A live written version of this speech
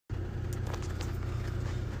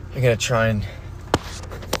I gotta try and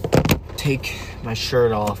take my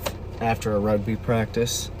shirt off after a rugby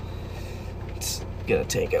practice. It's gonna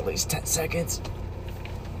take at least 10 seconds.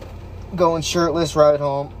 Going shirtless, ride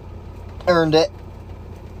home. Earned it.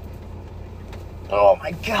 Oh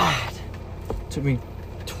my God. Took me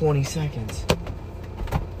 20 seconds.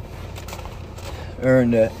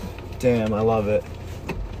 Earned it. Damn, I love it.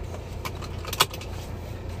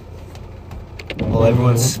 Well,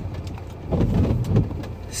 everyone's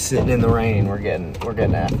sitting in the rain. We're getting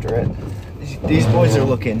after it. These boys are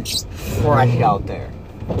looking fresh out there.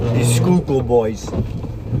 These Schuylkill boys,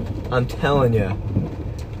 I'm telling you,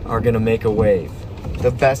 are gonna make a wave.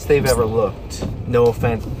 The best they've ever looked. No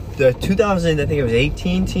offense. The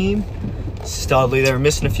 2018 team, Studley, they were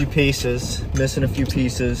missing a few pieces.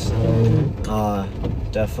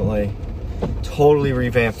 Definitely. Totally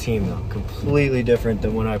revamped team though. Completely different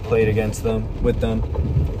than when I played against them, with them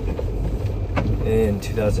in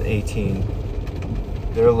 2018.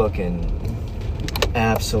 They're looking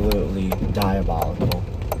absolutely diabolical.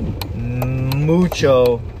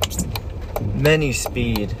 Many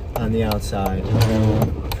speed on the outside.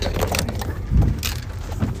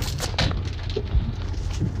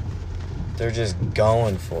 They're just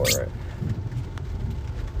going for it.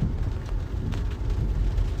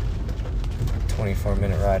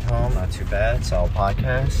 24-minute ride home, not too bad. It's all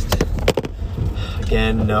podcast.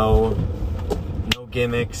 Again, no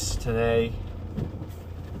gimmicks today.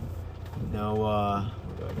 No, where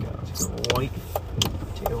do I go?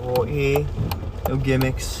 Take a white here. No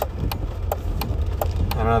gimmicks.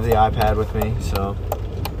 I don't have the iPad with me, so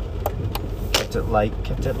kept it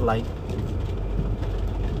light.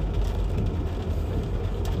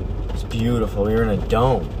 It's beautiful. You're in a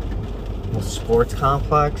dome. A sports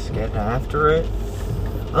complex, getting after it.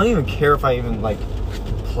 I don't even care if I even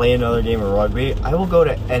play another game of rugby. I will go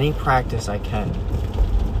to any practice I can.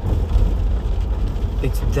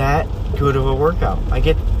 It's that good of a workout.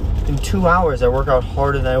 In 2 hours, I work out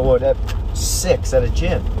harder than I would at 6 at a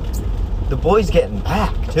gym. The boy's getting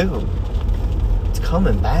back, too. It's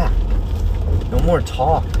coming back. No more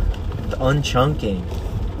talk. The unchunking.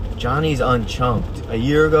 Johnny's unchunked. A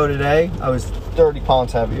year ago today, I was 30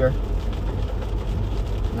 pounds heavier.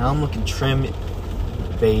 Now I'm looking trim,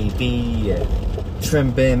 baby.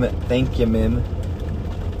 Trim bim. Thank you, Mim.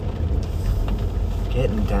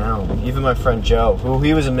 Getting down. Even my friend Joe,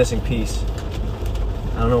 he was a missing piece.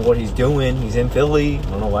 I don't know what he's doing. He's in Philly. I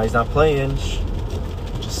don't know why he's not playing.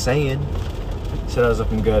 Just saying. Said I was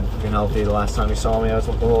looking good, looking healthy. The last time he saw me, I was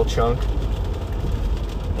looking a little chunk.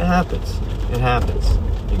 It happens.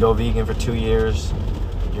 You go vegan for 2 years.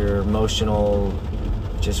 You're emotional,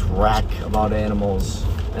 just wreck about animals.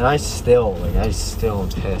 And I still am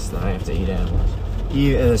pissed that I have to eat animals.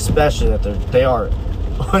 And especially that they are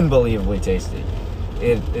unbelievably tasty.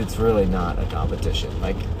 It's really not a competition.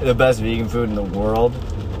 The best vegan food in the world,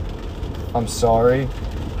 I'm sorry,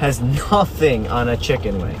 has nothing on a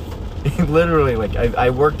chicken wing. Literally, I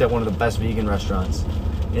worked at one of the best vegan restaurants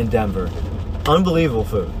in Denver. Unbelievable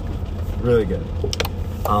food. Really good.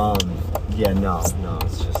 Yeah, no, it's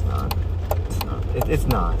just not. It's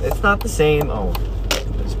not. It's not the same. Oh,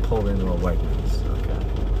 I just pulled into a Wegmans. Okay.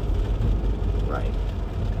 Right.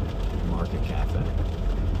 Market Cafe.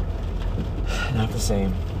 Not the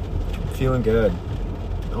same. Feeling good.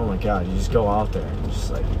 Oh my God, you just go out there and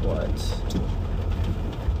just what?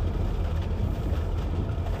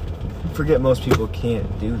 Forget most people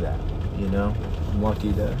can't do that, I'm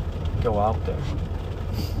lucky to go out there.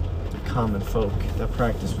 Common folk. That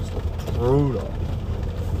practice was brutal.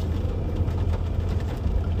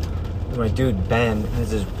 My dude Ben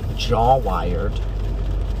has his jaw wired.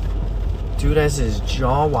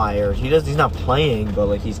 He's not playing,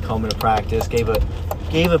 but he's coming to practice. Gave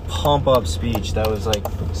a pump up speech that was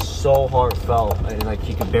so heartfelt and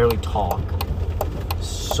he could barely talk.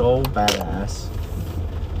 So badass.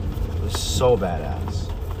 It was so badass.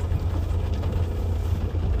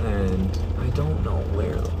 And I don't know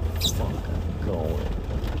where the fuck I'm going.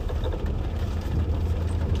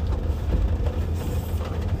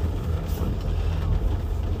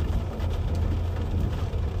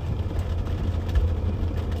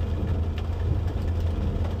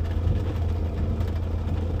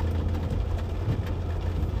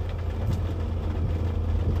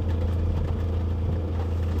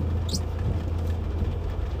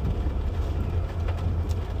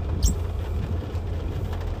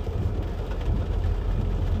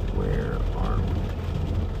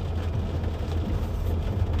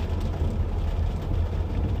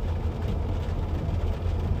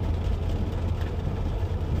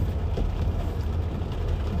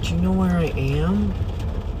 Do you know where I am?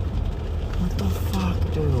 What the fuck,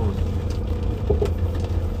 dude?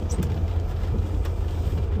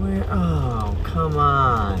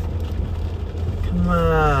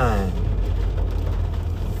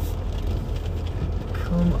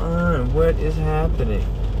 on? What is happening?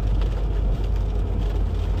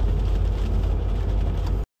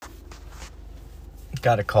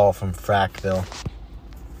 Got a call from Frackville.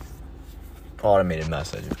 Automated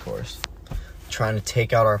message, of course. Trying to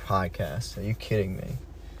take out our podcast. Are you kidding me?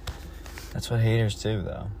 That's what haters do,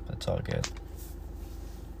 though. That's all good.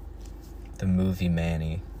 The movie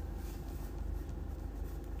Manny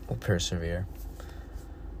will persevere.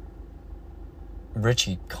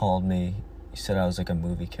 Richie called me. He said I was like a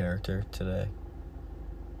movie character today.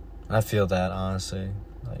 And I feel that, honestly.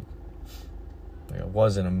 Like it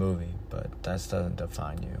wasn't a movie, but that doesn't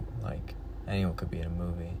define you. Like, anyone could be in a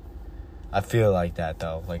movie. I feel like that,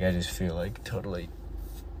 though. Like, I just feel like totally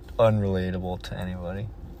unrelatable to anybody.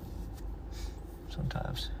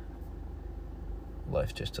 Sometimes.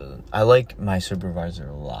 Life just doesn't. I like my supervisor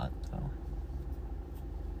a lot, though.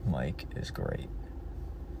 Mike is great.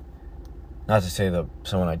 Not to say that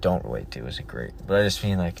someone I don't relate to isn't great, but I just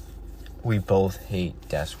mean, like, we both hate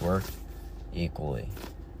desk work equally.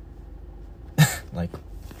 Like,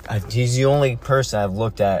 he's the only person I've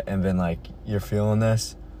looked at and been like, you're feeling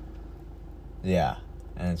this? Yeah.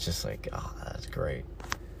 And it's just like, oh, that's great.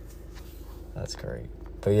 That's great.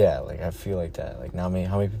 But yeah, like, I feel like that. Like, now,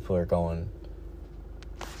 how many people are going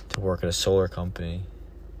to work at a solar company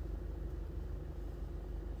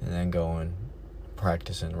and then going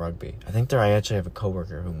practicing rugby? I think I actually have a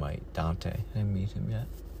coworker who might, Dante. I didn't meet him yet.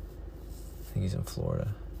 I think he's in Florida.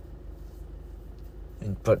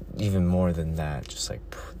 But even more than that, just like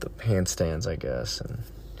the handstands, I guess. And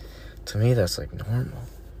to me, that's like normal.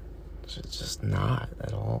 It's just not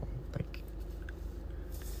at all. Like,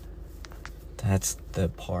 that's the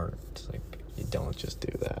part. It's like, you don't just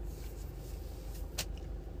do that.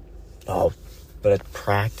 Oh, but at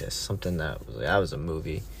practice, something that was a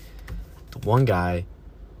movie. The one guy,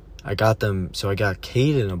 I got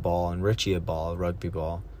Caden a ball and Richie a ball, a rugby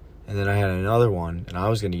ball. And then I had another one, and I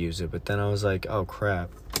was going to use it. But then I was like, oh, crap.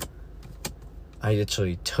 I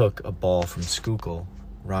actually took a ball from Schuylkill.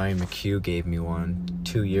 Ryan McHugh gave me one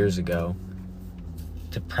 2 years ago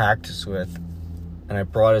to practice with. And I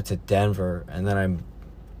brought it to Denver. And then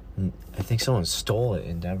I think someone stole it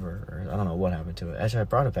in Denver. Or I don't know what happened to it. Actually, I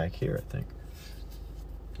brought it back here, I think.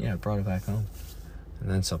 Yeah, I brought it back home. And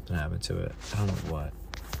then something happened to it. I don't know what.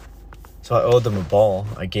 So I owed them a ball.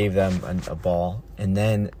 I gave them a ball. And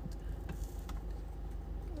then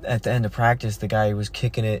at the end of practice, the guy was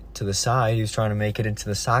kicking it to the side. He was trying to make it into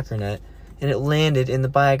the soccer net, and it landed in the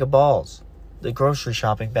bag of balls, the grocery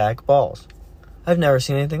shopping bag of balls. I've never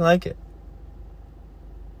seen anything like it.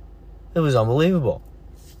 It was unbelievable.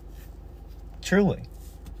 Truly.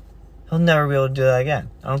 He'll never be able to do that again.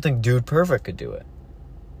 I don't think Dude Perfect could do it.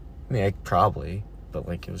 I mean, probably, but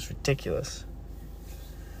like, it was ridiculous.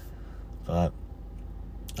 But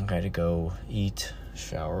I got to go eat,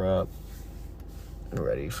 shower up.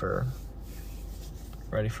 Ready for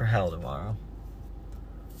hell tomorrow.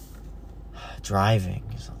 Driving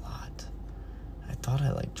is a lot. I thought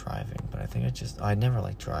I liked driving, but I think I never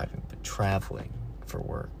liked driving, but traveling for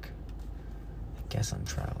work. I guess I'm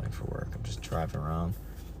traveling for work. I'm just driving around.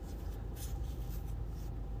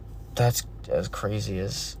 That's as crazy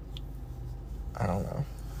as, I don't know.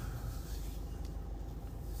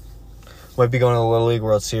 Might be going to the Little League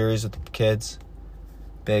World Series with the kids.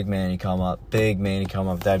 Big Manny come up. That'd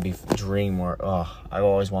be a dream work. Oh, I've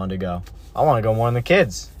always wanted to go. I want to go more than the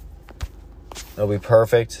kids. It'll be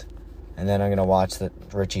perfect. And then I'm going to watch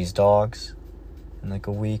Richie's Dogs in like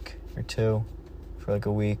a week or two. For like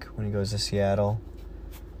a week when he goes to Seattle.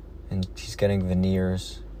 And he's getting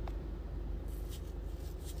veneers.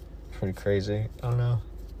 Pretty crazy. I don't know.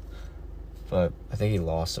 But I think he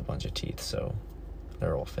lost a bunch of teeth, so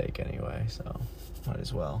they're all fake anyway. So might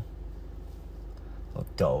as well.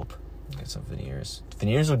 Look dope. Get some veneers.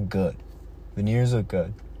 Veneers look good.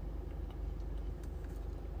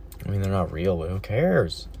 I mean, they're not real, but who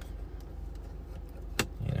cares?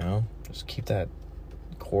 You know? Just keep that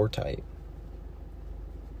core tight.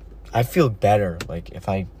 I feel better, like, if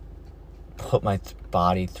I put my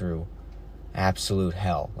body through absolute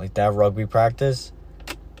hell. Like, that rugby practice,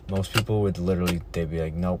 most people would literally, they'd be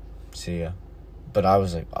like, nope, see ya. But I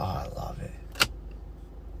was like, oh, I love it.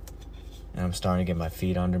 And I'm starting to get my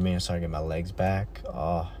feet under me. I'm starting to get my legs back.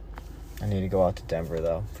 Oh, I need to go out to Denver,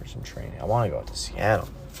 though, for some training. I want to go out to Seattle.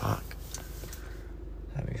 Fuck.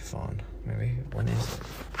 That'd be fun. Maybe, when is it?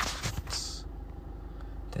 It's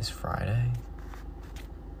this Friday?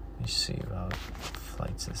 Let me see about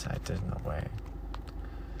flights this side. There's no way.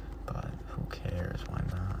 But who cares? Why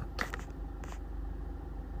not?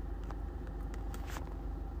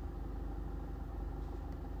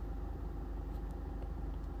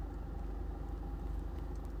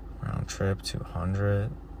 trip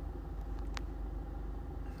 200.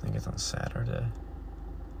 I think it's on Saturday.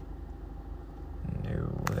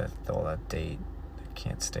 No, that date. I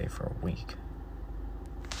can't stay for a week.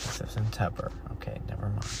 It's September. Okay, never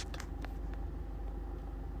mind.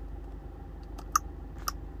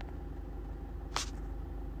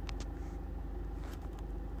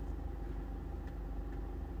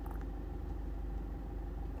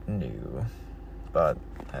 No. But,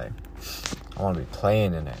 hey, I want to be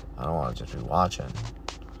playing in it. I don't want to just be watching.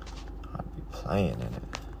 I want to be playing in it.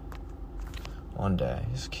 One day,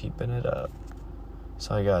 just keeping it up. That's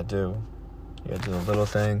all you gotta do. You gotta do the little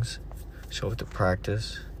things. Show up to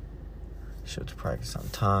practice. Show up to practice on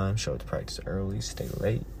time. Show up to practice early. Stay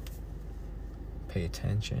late. Pay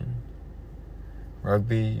attention.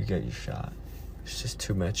 Rugby, you get your shot. It's just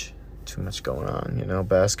too much going on. You know,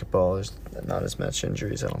 basketball, there's not as much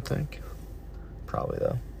injuries, I don't think. Probably,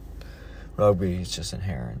 though. Rugby is just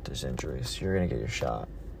inherent. There's injuries. You're gonna get your shot,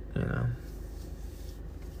 you know.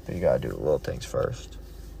 But you gotta do the little things first.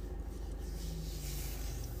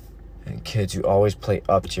 And kids, you always play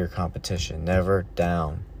up to your competition, never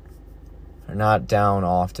down. Or not down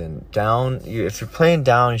often. If you're playing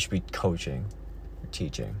down, you should be coaching or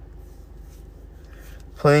teaching.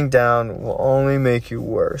 Playing down will only make you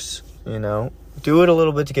worse, you know. Do it a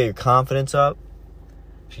little bit to get your confidence up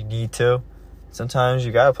if you need to. Sometimes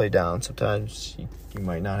you gotta play down. Sometimes you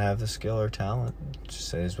might not have the skill or talent. It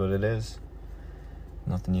just is what it is.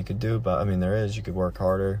 Nothing you could do, but I mean, there is. You could work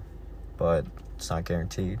harder, but it's not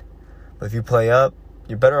guaranteed. But if you play up,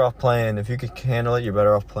 you're better off playing. If you could handle it, you're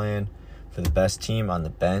better off playing for the best team on the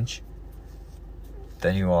bench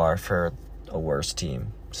than you are for a worse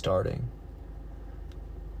team starting.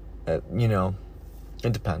 You know,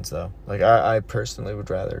 it depends, though. Like, I personally would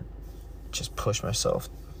rather just push myself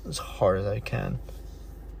as hard as I can.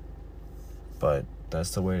 But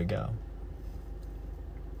that's the way to go.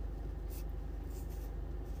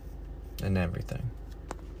 And everything.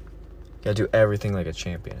 You gotta do everything like a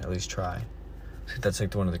champion. At least try. That's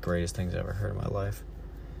like one of the greatest things I've ever heard in my life.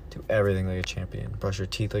 Do everything like a champion. Brush your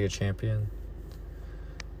teeth like a champion.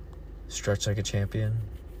 Stretch like a champion.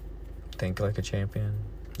 Think like a champion.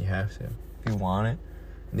 You have to. If you want it.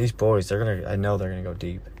 And these boys, I know they're gonna go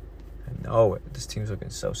deep. I know it. This team's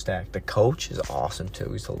looking so stacked. The coach is awesome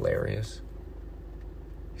too. He's hilarious.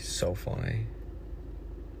 He's so funny.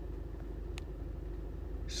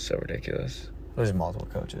 So ridiculous. There's multiple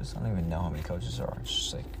coaches. I don't even know how many coaches there are. It's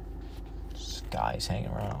just like guys hanging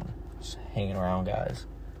around. Just hanging around guys.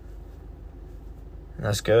 And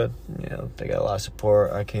that's good. You know, they got a lot of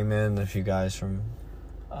support. I came in, a few guys from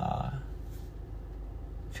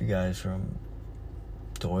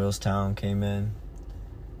Doylestown came in.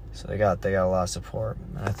 So they got a lot of support.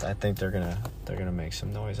 And I think they're gonna make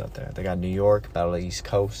some noise out there. They got New York, Battle of the East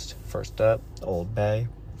Coast, first up, Old Bay.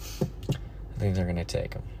 I think they're gonna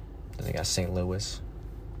take them. Then they got St. Louis.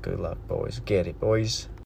 Good luck, boys. Get it, boys.